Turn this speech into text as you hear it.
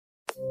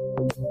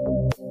You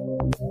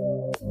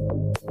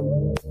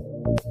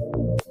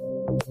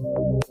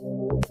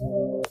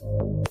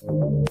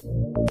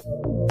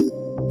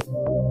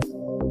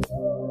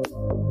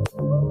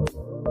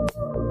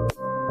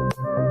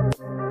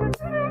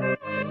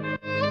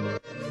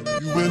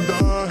and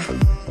I,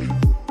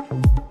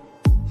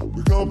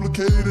 we're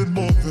complicated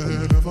more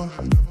than ever.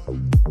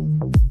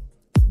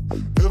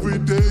 Every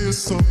day is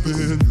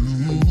something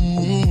new.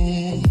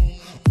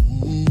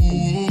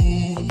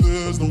 Ooh,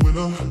 there's no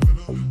winner.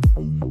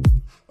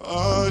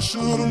 I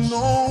should've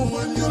known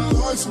when you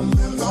lied to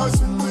me, lied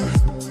to me.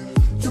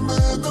 You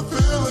made me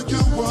feel like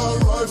you were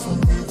right for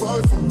me,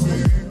 right for me.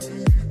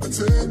 And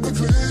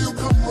technically you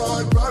come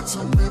right back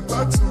to me,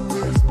 back to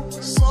me.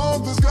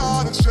 Something's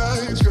gotta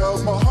change, girl.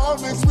 My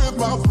heart mixed with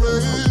my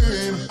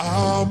brain.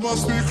 I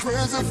must be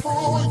crazy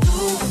for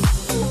you.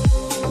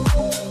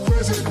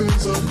 Crazy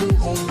things I do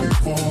only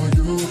for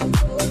you.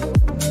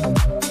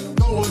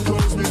 No one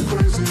drives me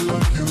crazy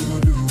like you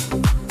do.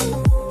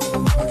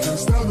 I can't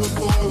stand the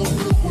thought of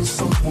you with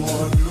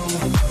someone new.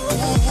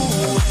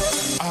 Ooh,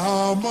 I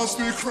must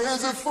be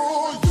crazy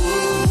for you.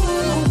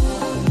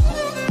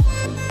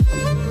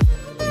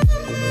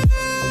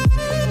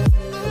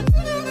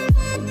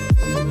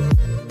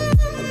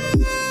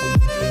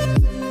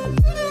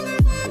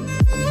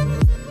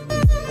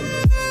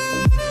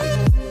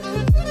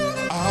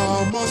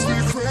 Must be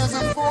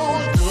crazy for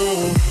you.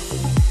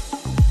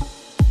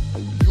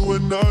 You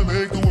and I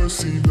make the worst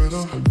seem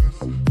better.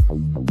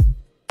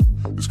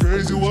 It's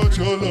crazy what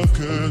your love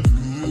can do.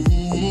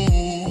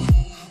 Ooh,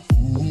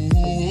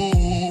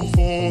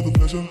 for the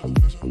pleasure.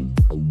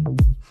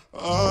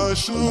 I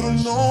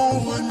should've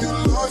known when you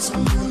lied to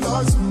me,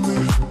 lied to me.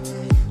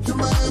 You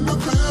made me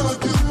feel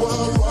like you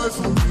were right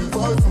for me,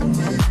 right for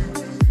me.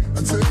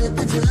 And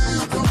typically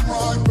you come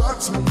right back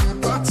to me,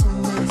 back to me.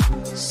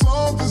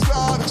 Something's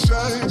gotta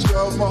change,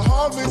 girl. My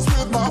heart mixed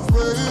with my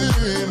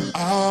brain.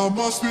 I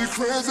must be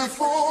crazy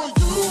for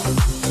you.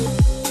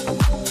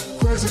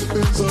 Crazy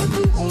things I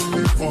do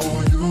only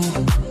for you.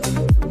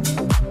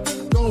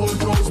 No one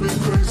drives me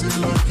crazy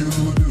like you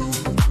do.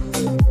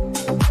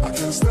 I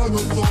can't stand the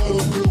thought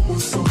of you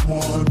with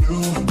someone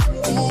new.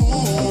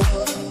 Ooh,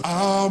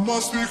 I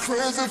must be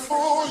crazy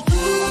for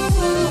you.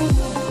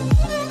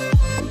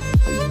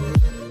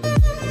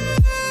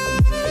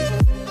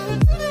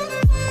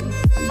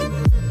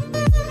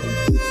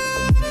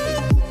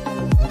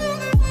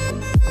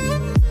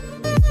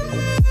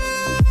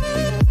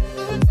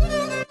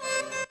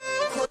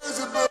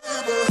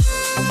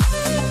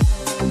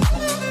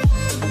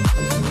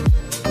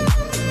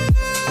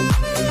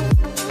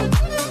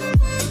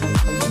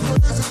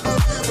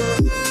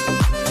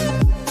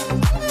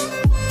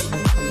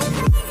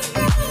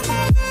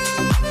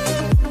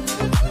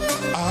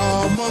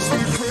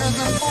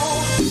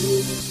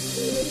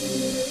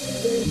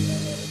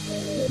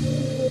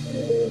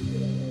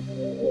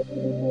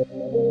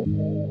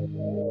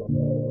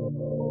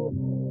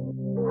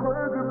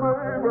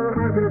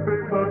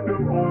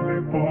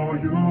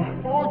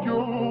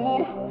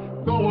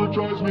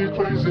 Drives me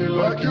crazy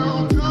like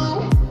you do.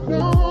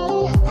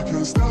 No, I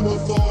can't stand the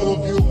thought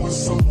of you with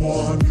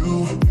someone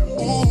new.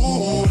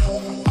 Ooh,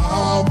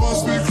 I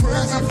must be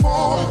crazy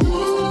for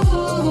you.